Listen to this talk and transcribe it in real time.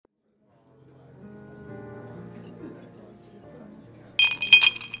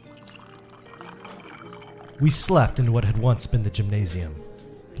We slept in what had once been the gymnasium.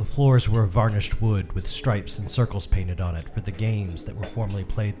 The floors were of varnished wood with stripes and circles painted on it for the games that were formerly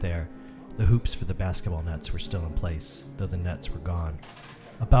played there. The hoops for the basketball nets were still in place, though the nets were gone.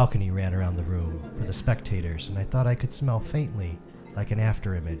 A balcony ran around the room for the spectators, and I thought I could smell faintly, like an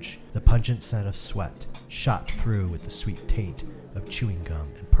afterimage, the pungent scent of sweat, shot through with the sweet taint of chewing gum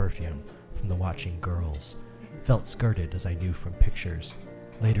and perfume from the watching girls. Felt skirted, as I knew from pictures.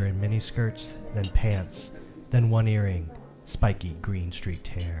 Later in miniskirts, then pants, then one earring, spiky green-streaked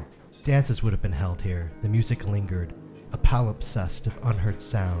hair. Dances would have been held here. The music lingered, a palimpsest of unheard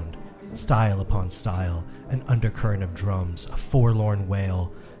sound, style upon style, an undercurrent of drums, a forlorn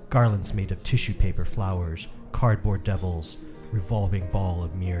wail, garlands made of tissue paper flowers, cardboard devils, revolving ball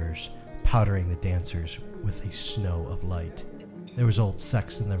of mirrors, powdering the dancers with a snow of light. There was old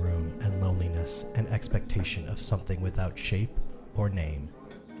sex in the room, and loneliness, and expectation of something without shape or name.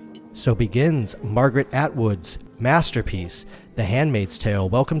 So begins Margaret Atwood's masterpiece, The Handmaid's Tale.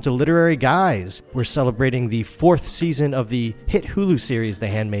 Welcome to Literary Guys. We're celebrating the 4th season of the hit Hulu series, The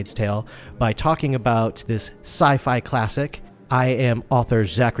Handmaid's Tale, by talking about this sci-fi classic. I am author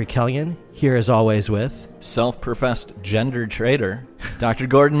Zachary Kellyan, here as always with... self-professed gender traitor, Dr.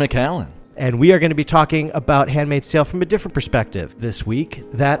 Gordon McCallan. And we are going to be talking about Handmaid's Tale from a different perspective this week,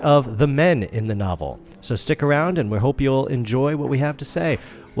 that of the men in the novel. So stick around, and we hope you'll enjoy what we have to say.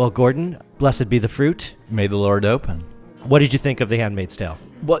 Well, Gordon, blessed be the fruit. May the Lord open. What did you think of The Handmaid's Tale?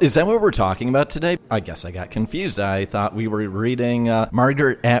 Well, is that what we're talking about today? I guess I got confused. I thought we were reading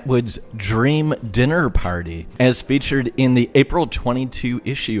Margaret Atwood's Dream Dinner Party, as featured in the April 22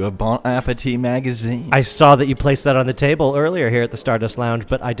 issue of Bon Appetit magazine. I saw that you placed that on the table earlier here at the Stardust Lounge,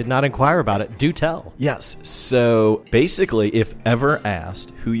 but I did not inquire about it. Do tell. Yes. So basically, if ever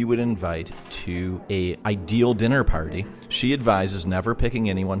asked who you would invite to a ideal dinner party, she advises never picking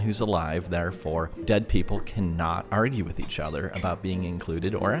anyone who's alive. Therefore, dead people cannot argue with each other about being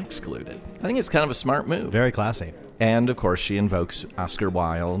included or excluded. I think it's kind of a smart move. Very classy. And, of course, she invokes Oscar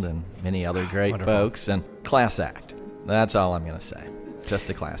Wilde and many other great folks. And class act. That's all I'm going to say. Just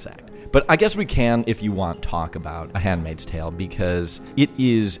a class act. But I guess we can, if you want, talk about A Handmaid's Tale, because it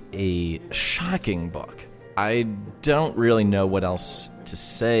is a shocking book. I don't really know what else to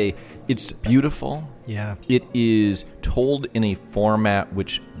say. It's beautiful. Yeah. It is told in a format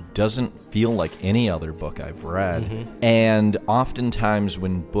which doesn't feel like any other book I've read. Mm-hmm. And oftentimes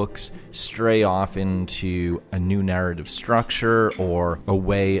when books stray off into a new narrative structure or a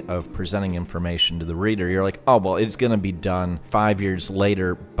way of presenting information to the reader, you're like, oh, well, it's going to be done 5 years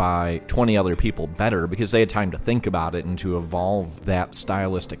later by 20 other people better because they had time to think about it and to evolve that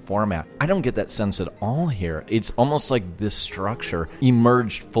stylistic format. I don't get that sense at all here. It's almost like this structure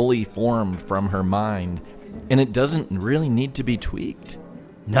emerged fully formed from her mind, and it doesn't really need to be tweaked.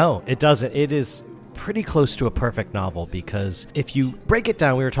 No, it doesn't. It is pretty close to a perfect novel because if you break it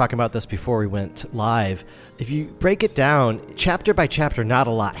down, we were talking about this before we went live, if you break it down, chapter by chapter, not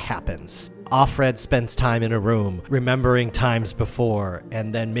a lot happens. Offred spends time in a room remembering times before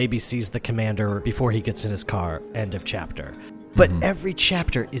and then maybe sees the commander before he gets in his car. End of chapter. But every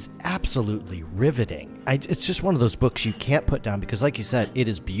chapter is absolutely riveting. It's just one of those books you can't put down because, like you said, it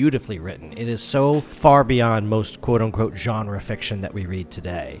is beautifully written. It is so far beyond most quote-unquote genre fiction that we read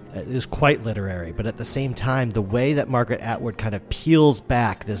today. It is quite literary, but at the same time, the way that Margaret Atwood kind of peels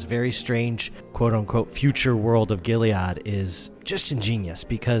back this very strange quote-unquote future world of Gilead is just ingenious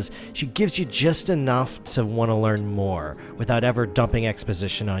because she gives you just enough to want to learn more without ever dumping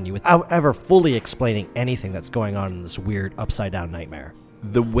exposition on you, without ever fully explaining anything that's going on in this weird upside-down nightmare.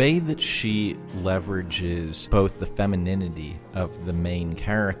 The way that she leverages both the femininity of the main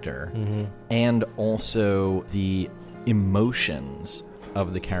character and also the emotions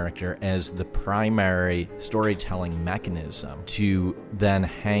of the character as the primary storytelling mechanism to then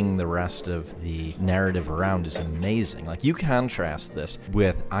hang the rest of the narrative around is amazing. Like, you contrast this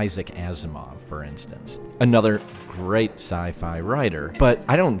with Isaac Asimov, for instance, another great sci-fi writer, but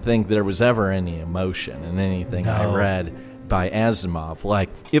I don't think there was ever any emotion in anything I read by Asimov. Like,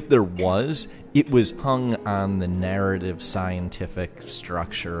 if there was, it was hung on the narrative scientific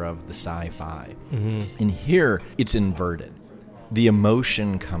structure of the sci-fi. And here, it's inverted. The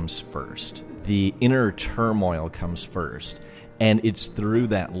emotion comes first. The inner turmoil comes first. And it's through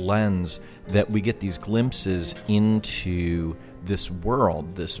that lens that we get these glimpses into this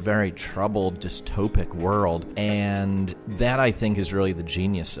world, this very troubled, dystopic world. And that, I think, is really the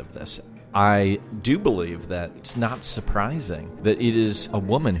genius of this. I do believe that it's not surprising that it is a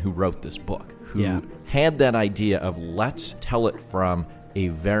woman who wrote this book, who had that idea of let's tell it from a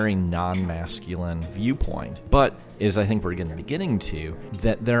very non-masculine viewpoint. But, as I think we're going to be getting to,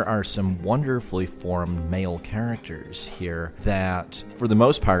 that there are some wonderfully formed male characters here that, for the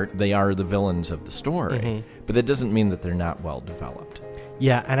most part, they are the villains of the story. But that doesn't mean that they're not well developed.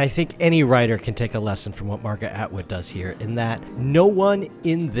 Yeah, and I think any writer can take a lesson from what Margaret Atwood does here, in that no one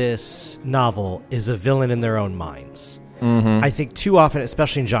in this novel is a villain in their own minds. I think too often,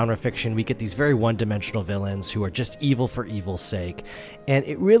 especially in genre fiction, we get these very one-dimensional villains who are just evil for evil's sake. And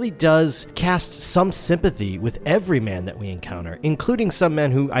it really does cast some sympathy with every man that we encounter, including some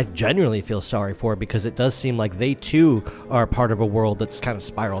men who I genuinely feel sorry for, because it does seem like they too are part of a world that's kind of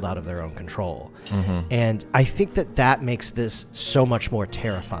spiraled out of their own control. And I think that that makes this so much more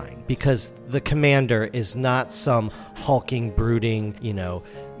terrifying, because the commander is not some hulking, brooding,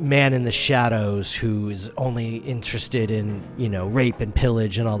 man in the shadows who is only interested in, rape and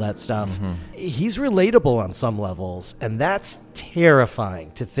pillage and all that stuff. He's relatable on some levels, and that's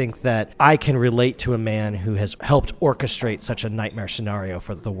terrifying to think that I can relate to a man who has helped orchestrate such a nightmare scenario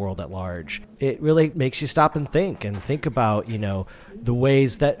for the world at large. It really makes you stop and think about, the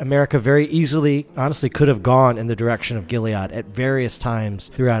ways that America very easily, honestly, could have gone in the direction of Gilead at various times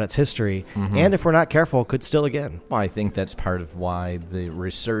throughout its history, and if we're not careful, could still again. Well, I think that's part of why the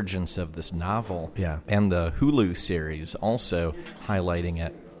resurgence of this novel and the Hulu series also highlighting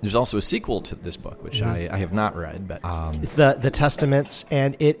it. There's also a sequel to this book, which I have not read, but it's the Testaments,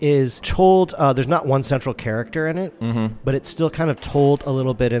 and it is told. There's not one central character in it, but it's still kind of told a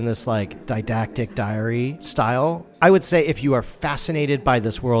little bit in this like didactic diary style. I would say if you are fascinated by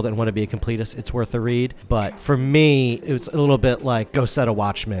this world and want to be a completist, it's worth a read. But for me, it's a little bit like Go Set a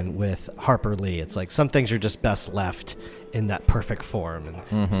Watchman with Harper Lee. It's like some things are just best left in that perfect form.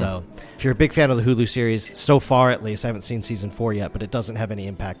 And so if you're a big fan of the Hulu series, so far at least, I haven't seen season 4 yet, but it doesn't have any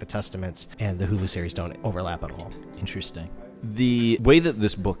impact. The Testaments and the Hulu series don't overlap at all. Interesting. The way that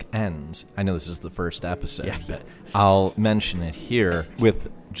this book ends, I know this is the first episode, but I'll mention it here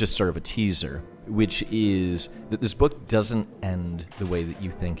with just sort of a teaser, which is that this book doesn't end the way that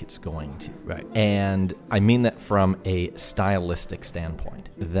you think it's going to. Right. And I mean that from a stylistic standpoint,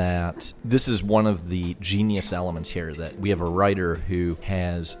 that this is one of the genius elements here, that we have a writer who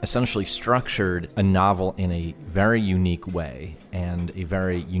has essentially structured a novel in a very unique way and a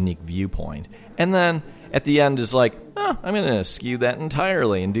very unique viewpoint. And then at the end is like, I'm going to skew that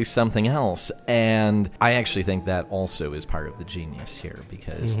entirely and do something else. And I actually think that also is part of the genius here,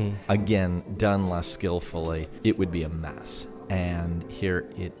 because, again, done less skillfully, it would be a mess. And here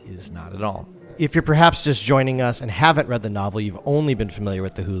it is not at all. If you're perhaps just joining us and haven't read the novel, you've only been familiar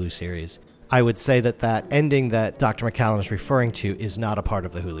with the Hulu series, I would say that ending that Dr. McCallum is referring to is not a part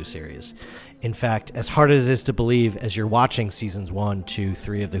of the Hulu series. In fact, as hard as it is to believe as you're watching seasons 1, 2,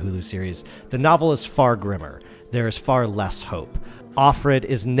 3 of the Hulu series, the novel is far grimmer. There is far less hope. Offred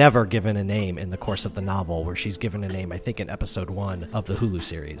is never given a name in the course of the novel, where she's given a name, I think, in episode 1 of the Hulu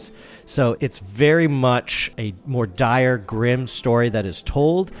series. So it's very much a more dire, grim story that is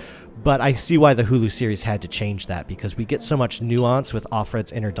told, but I see why the Hulu series had to change that, because we get so much nuance with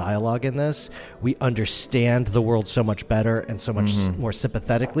Offred's inner dialogue in this. We understand the world so much better and so much more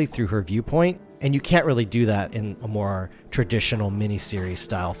sympathetically through her viewpoint. And you can't really do that in a more traditional miniseries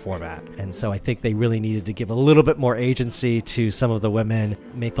style format. And so I think they really needed to give a little bit more agency to some of the women,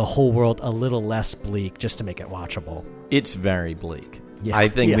 make the whole world a little less bleak just to make it watchable. It's very bleak. Yeah. I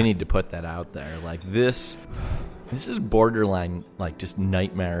think we need to put that out there. Like, this is borderline, like, just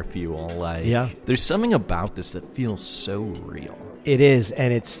nightmare fuel. Like, there's something about this that feels so real. It is,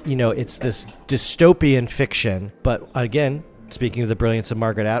 and it's, it's this dystopian fiction, but again, speaking of the brilliance of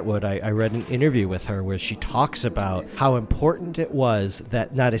Margaret Atwood, I read an interview with her where she talks about how important it was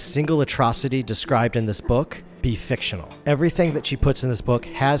that not a single atrocity described in this book be fictional. Everything that she puts in this book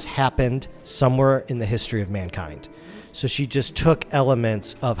has happened somewhere in the history of mankind. So she just took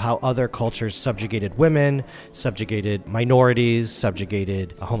elements of how other cultures subjugated women, subjugated minorities,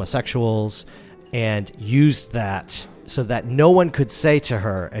 subjugated homosexuals, and used that so that no one could say to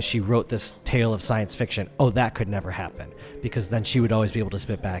her, as she wrote this tale of science fiction, oh, that could never happen. Because then she would always be able to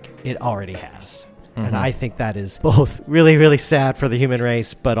spit back, it already has. And I think that is both really, really sad for the human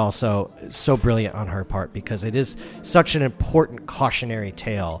race, but also so brilliant on her part, because it is such an important cautionary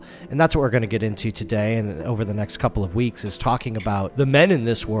tale. And that's what we're going to get into today and over the next couple of weeks, is talking about the men in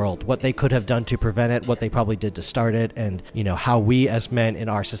this world, what they could have done to prevent it, what they probably did to start it, and how we as men in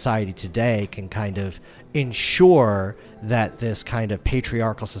our society today can kind of ensure that this kind of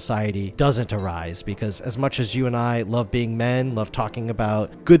patriarchal society doesn't arise, because as much as you and I love being men, love talking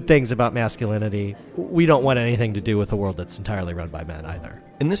about good things about masculinity, we don't want anything to do with a world that's entirely run by men either.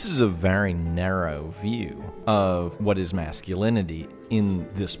 And this is a very narrow view of what is masculinity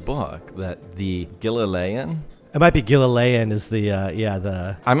in this book, that the Galilean... It might be Galilean is the.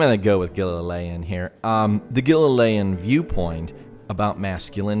 I'm going to go with Galilean here. The Galilean viewpoint about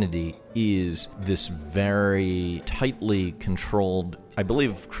masculinity is this very tightly controlled, I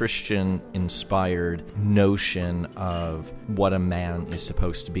believe, Christian-inspired notion of what a man is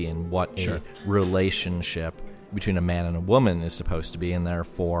supposed to be and what a relationship between a man and a woman is supposed to be. And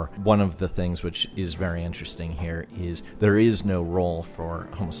therefore, one of the things which is very interesting here is there is no role for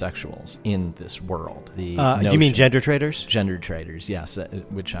homosexuals in this world. Do you mean gender traders? Gender traders, yes,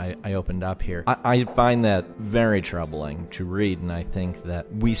 which I opened up here. I find that very troubling to read, and I think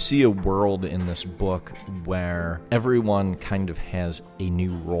that we see a world in this book where everyone kind of has a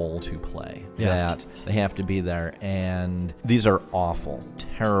new role to play, that they have to be there, and these are awful,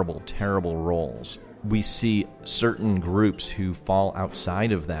 terrible, terrible roles. We see certain groups who fall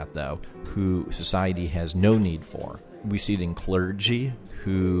outside of that, though, who society has no need for. We see it in clergy,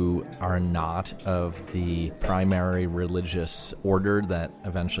 who are not of the primary religious order that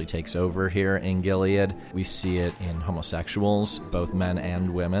eventually takes over here in Gilead. We see it in homosexuals, both men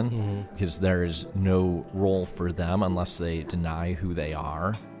and women, because there is no role for them unless they deny who they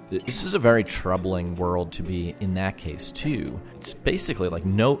are. This is a very troubling world to be in that case, too. It's basically like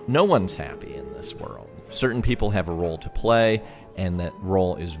no one's happy in this world. Certain people have a role to play, and that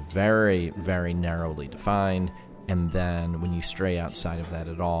role is very, very narrowly defined. And then when you stray outside of that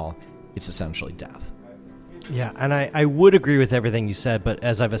at all, it's essentially death. Yeah, and I would agree with everything you said, but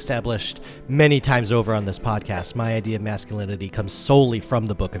as I've established many times over on this podcast, my idea of masculinity comes solely from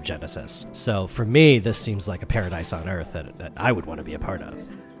the book of Genesis. So for me, this seems like a paradise on earth that I would want to be a part of.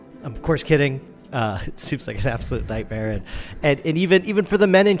 I'm of course kidding. It seems like an absolute nightmare, and even for the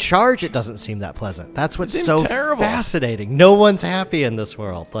men in charge, it doesn't seem that pleasant. That's what's so terrible. Fascinating. No one's happy in this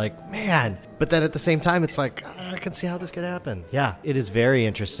world. Like, man. But then at the same time, it's like, I can see how this could happen. Yeah, it is very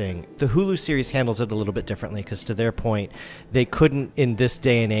interesting. The Hulu series handles it a little bit differently because, to their point, they couldn't, in this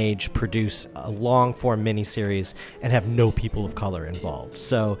day and age, produce a long-form miniseries and have no people of color involved.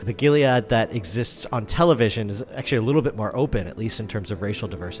 So the Gilead that exists on television is actually a little bit more open, at least in terms of racial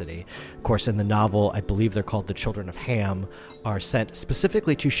diversity. Of course, in the novel, I believe they're called the Children of Ham, are sent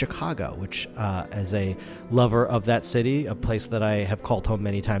specifically to Chicago, which, as a lover of that city, a place that I have called home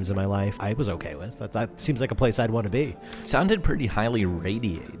many times in my life, I was okay with. That seems like a place I'd want to be. It sounded pretty highly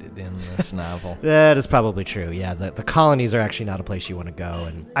radiated in this novel. That is probably true, yeah. The colonies are actually not a place you want to go.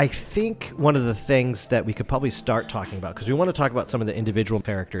 And I think one of the things that we could probably start talking about, because we want to talk about some of the individual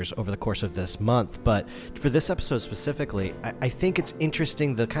characters over the course of this month, but for this episode specifically, I think it's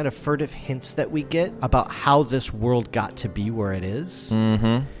interesting the kind of furtive hints that we get about how this world got to be where it is.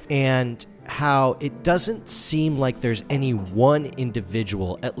 Mm-hmm. And how it doesn't seem like there's any one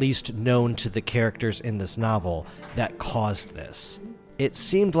individual, at least known to the characters in this novel, that caused this. It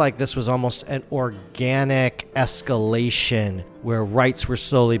seemed like this was almost an organic escalation where rights were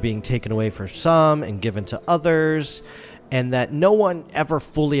slowly being taken away from some and given to others, and that no one ever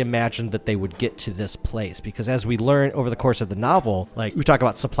fully imagined that they would get to this place. Because as we learn over the course of the novel, like we talk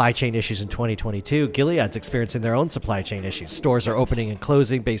about supply chain issues in 2022, Gilead's experiencing their own supply chain issues. Stores are opening and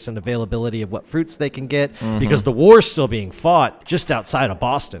closing based on availability of what fruits they can get, because the war's still being fought just outside of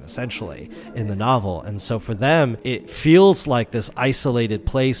Boston, essentially, in the novel. And so for them, it feels like this isolated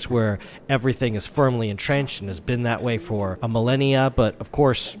place where everything is firmly entrenched and has been that way for a millennia. But of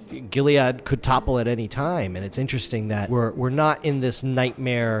course, Gilead could topple at any time. And it's interesting that we're not in this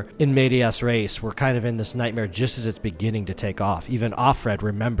nightmare in medias res. We're kind of in this nightmare just as it's beginning to take off. Even Offred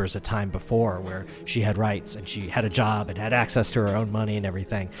remembers a time before where she had rights and she had a job and had access to her own money and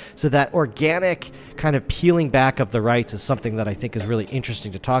everything. So that organic kind of peeling back of the rights is something that I think is really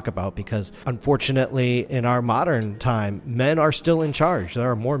interesting to talk about, because unfortunately in our modern time, men are still in charge.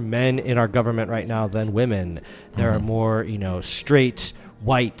 There are more men in our government right now than women. There are more, straight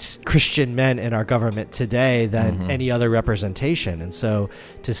white Christian men in our government today than any other representation. And so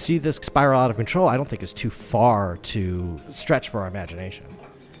to see this spiral out of control, I don't think is too far to stretch for our imagination.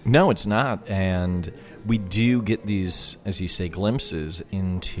 No, it's not. And we do get these, as you say, glimpses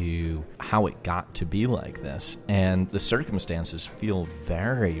into how it got to be like this. And the circumstances feel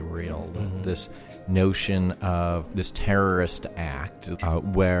very real. This notion of this terrorist act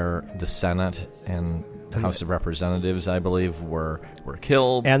where the Senate and House of Representatives, I believe, were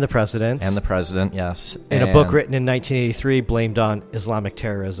killed. And the president. And the president, yes. In a book written in 1983 blamed on Islamic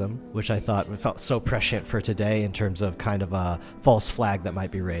terrorism, which I thought felt so prescient for today in terms of kind of a false flag that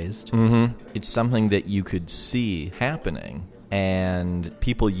might be raised. Mm-hmm. It's something that you could see happening, and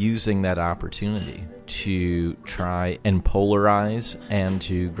people using that opportunity to try and polarize and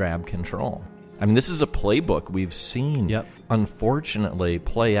to grab control. I mean, this is a playbook we've seen, unfortunately,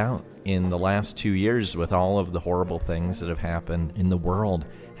 play out in the last 2 years with all of the horrible things that have happened in the world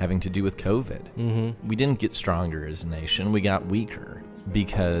having to do with COVID. Mm-hmm. We didn't get stronger as a nation. We got weaker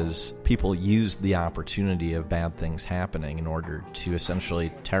because people used the opportunity of bad things happening in order to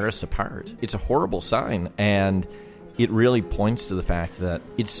essentially tear us apart. It's a horrible sign, and it really points to the fact that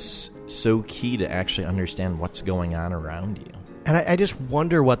it's so key to actually understand what's going on around you. And I just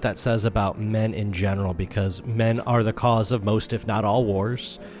wonder what that says about men in general, because men are the cause of most, if not all,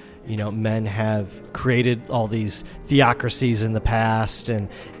 wars. You know, men have created all these theocracies in the past and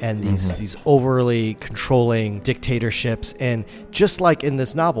these overly controlling dictatorships. And just like in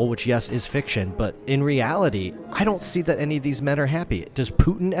this novel, which, yes, is fiction, but in reality, I don't see that any of these men are happy. Does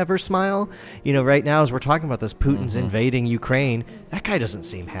Putin ever smile? You know, right now, as we're talking about this, Putin's invading Ukraine. That guy doesn't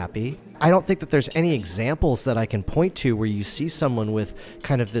seem happy. I don't think that there's any examples that I can point to where you see someone with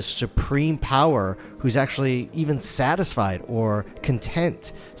kind of this supreme power who's actually even satisfied or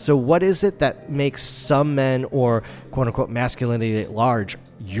content. So what is it that makes some men, or quote-unquote masculinity at large,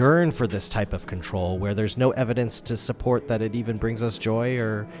 yearn for this type of control where there's no evidence to support that it even brings us joy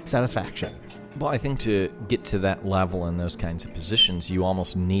or satisfaction? Well, I think to get to that level in those kinds of positions, you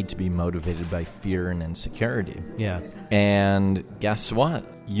almost need to be motivated by fear and insecurity. Yeah. And guess what?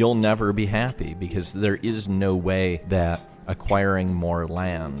 You'll never be happy, because there is no way that acquiring more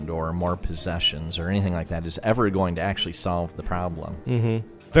land or more possessions or anything like that is ever going to actually solve the problem. Mm-hmm.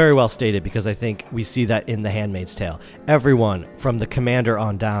 Very well stated, because I think we see that in The Handmaid's Tale. Everyone, from the commander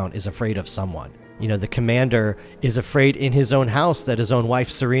on down, is afraid of someone. You know, the commander is afraid in his own house that his own wife,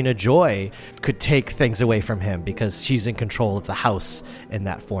 Serena Joy, could take things away from him because she's in control of the house in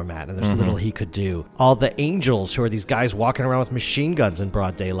that format, and there's little he could do. All the angels, who are these guys walking around with machine guns in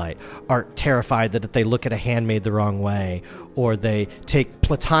broad daylight, are terrified that if they look at a handmaid the wrong way, or they take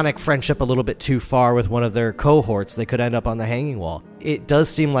platonic friendship a little bit too far with one of their cohorts, they could end up on the hanging wall. It does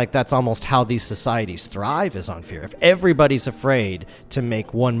seem like that's almost how these societies thrive, is on fear. If everybody's afraid to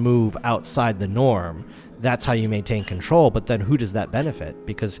make one move outside the norm, that's how you maintain control. But then who does that benefit?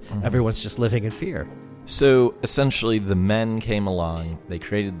 Because everyone's just living in fear. So essentially, the men came along, they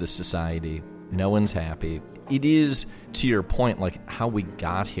created this society, no one's happy. It is, to your point, like how we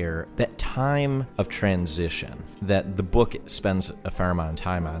got here, that time of transition that the book spends a fair amount of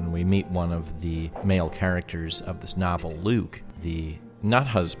time on. We meet one of the male characters of this novel, Luke, the not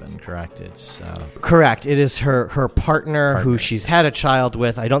husband, correct? It's correct. It is her partner who she's had a child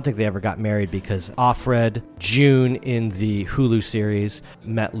with. I don't think they ever got married, because Offred, June in the Hulu series,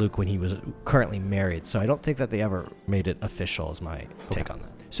 met Luke when he was currently married. So I don't think that they ever made it official, is my take on that.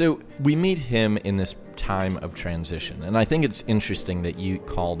 So we meet him in this time of transition, and I think it's interesting that you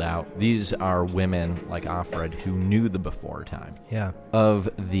called out these are women like Offred who knew the before time. Yeah. Of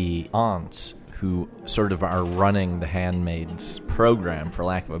the aunts who sort of are running the Handmaid's program, for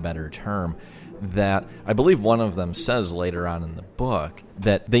lack of a better term, that I believe one of them says later on in the book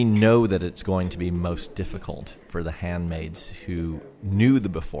that they know that it's going to be most difficult for the handmaids who knew the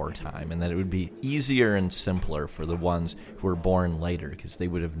before time, and that it would be easier and simpler for the ones who were born later, because they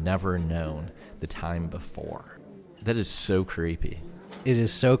would have never known the time before. That is so creepy. It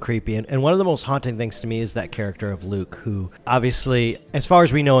is so creepy. And one of the most haunting things to me is that character of Luke, who obviously, as far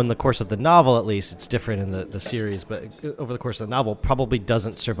as we know in the course of the novel at least, it's different in the series, but over the course of the novel, probably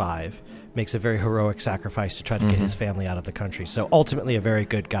doesn't survive. Makes a very heroic sacrifice to try to get his family out of the country. So ultimately a very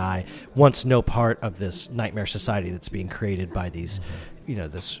good guy, wants no part of this nightmare society that's being created by these,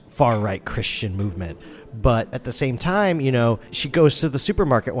 this far-right Christian movement. But at the same time, she goes to the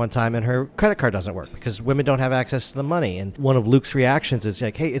supermarket one time and her credit card doesn't work because women don't have access to the money. And one of Luke's reactions is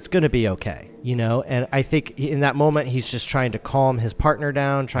like, hey, it's going to be okay, And I think in that moment, he's just trying to calm his partner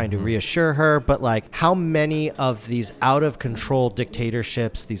down, trying to reassure her. But like, how many of these out of control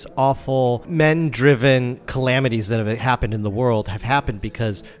dictatorships, these awful men-driven calamities that have happened in the world have happened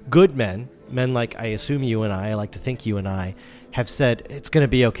because good men like I assume you and I like to think you and I, have said it's going to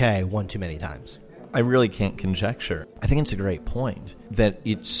be okay one too many times. I really can't conjecture. I think it's a great point that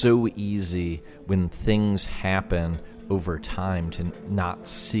it's so easy when things happen over time to not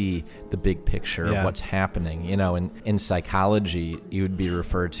see the big picture of what's happening. In psychology, it would be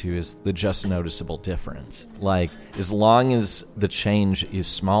referred to as the just noticeable difference. Like, as long as the change is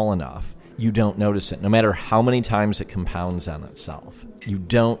small enough, you don't notice it. No matter how many times it compounds on itself, you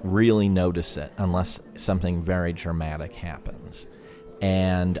don't really notice it unless something very dramatic happens.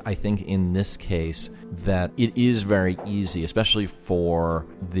 And I think in this case that it is very easy, especially for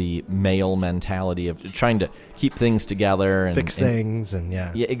the male mentality of trying to keep things together and fix things and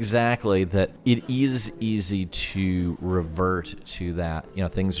yeah, exactly, that it is easy to revert to that,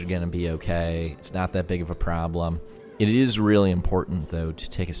 things are going to be okay. It's not that big of a problem. It is really important, though, to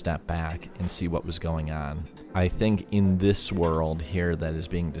take a step back and see what was going on. I think in this world here that is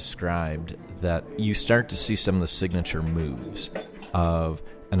being described, that you start to see some of the signature moves of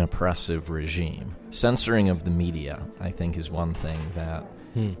an oppressive regime. Censoring of the media, I think, is one thing that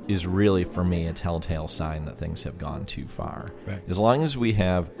is really, for me, a telltale sign that things have gone too far. Right. As long as we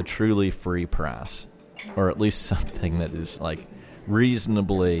have a truly free press, or at least something that is like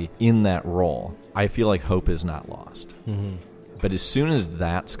reasonably in that role, I feel like hope is not lost. Mm-hmm. But as soon as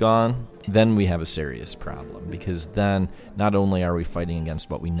that's gone, then we have a serious problem, because then not only are we fighting against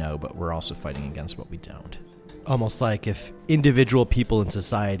what we know, but we're also fighting against what we don't. Almost like if individual people in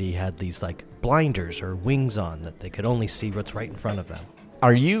society had these like blinders or wings on, that they could only see what's right in front of them.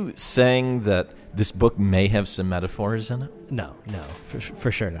 Are you saying that this book may have some metaphors in it? No,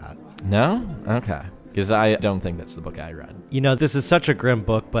 for sure not. No? Okay. Because I don't think that's the book I read. This is such a grim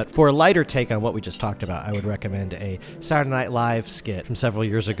book, but for a lighter take on what we just talked about, I would recommend a Saturday Night Live skit from several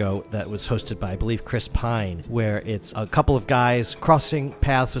years ago that was hosted by, I believe, Chris Pine, where it's a couple of guys crossing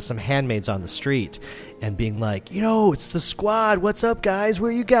paths with some handmaids on the street and being like, it's the squad. What's up, guys?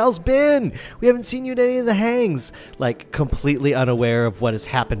 Where you gals been? We haven't seen you at any of the hangs. Like, completely unaware of what has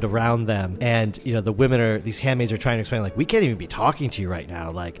happened around them. And, these handmaids are trying to explain, like, we can't even be talking to you right now.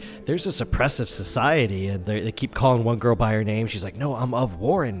 Like, there's this oppressive society. And they keep calling one girl by her name. She's like, no, I'm of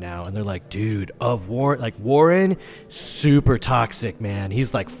Warren now. And they're like, dude, of Warren? Like, Warren? Super toxic, man.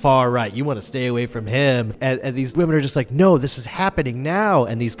 He's like far right. You want to stay away from him. And these women are just like, no, this is happening now.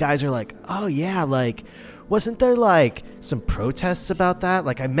 And these guys are like, oh, yeah, like, wasn't there like some protests about that?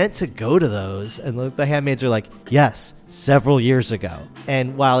 Like, I meant to go to those. And the handmaids are like, yes, several years ago.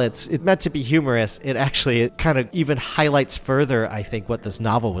 And while it's meant to be humorous, it kind of even highlights further, I think, what this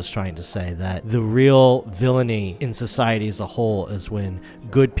novel was trying to say, that the real villainy in society as a whole is when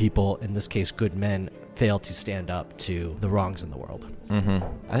good people, in this case good men, fail to stand up to the wrongs in the world. Mm-hmm.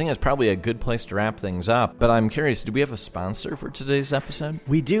 I think that's probably a good place to wrap things up. But I'm curious, do we have a sponsor for today's episode?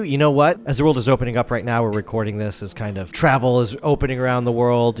 We do. You know what? As the world is opening up right now, we're recording this as kind of travel is opening around the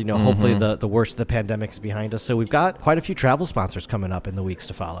world. Hopefully the worst of the pandemic is behind us. So we've got quite a few travel sponsors coming up in the weeks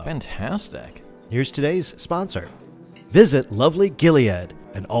to follow. Fantastic. Here's today's sponsor. Visit lovely Gilead,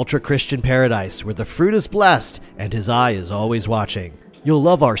 an ultra-Christian paradise where the fruit is blessed and his eye is always watching. You'll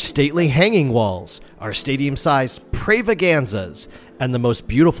love our stately hanging walls, our stadium-sized pravaganzas, and the most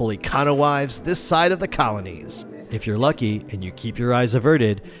beautiful econo wives this side of the colonies. If you're lucky and you keep your eyes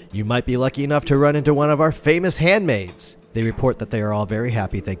averted, you might be lucky enough to run into one of our famous handmaids. They report that they are all very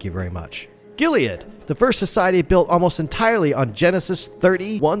happy, thank you very much. Gilead, the first society built almost entirely on Genesis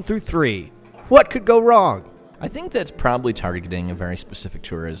 30:1 through 3. What could go wrong? I think that's probably targeting a very specific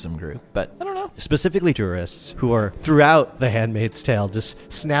tourism group, but I don't know. Specifically tourists who are throughout The Handmaid's Tale just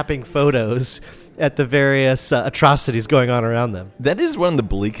snapping photos at the various atrocities going on around them. That is one of the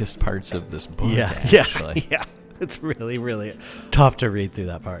bleakest parts of this book, actually. Yeah. It's really, really tough to read through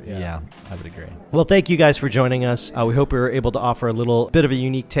that part. Yeah, I would agree. Well, thank you guys for joining us. We hope we were able to offer a little bit of a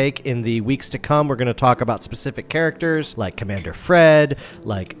unique take. In the weeks to come, we're going to talk about specific characters like Commander Fred,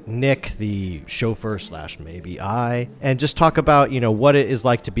 like Nick, the chauffeur / maybe I, and just talk about, what it is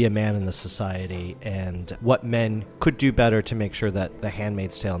like to be a man in this society and what men could do better to make sure that The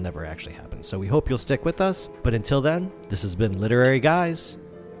Handmaid's Tale never actually happens. So we hope you'll stick with us. But until then, this has been Literary Guys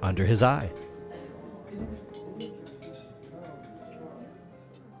Under His Eye.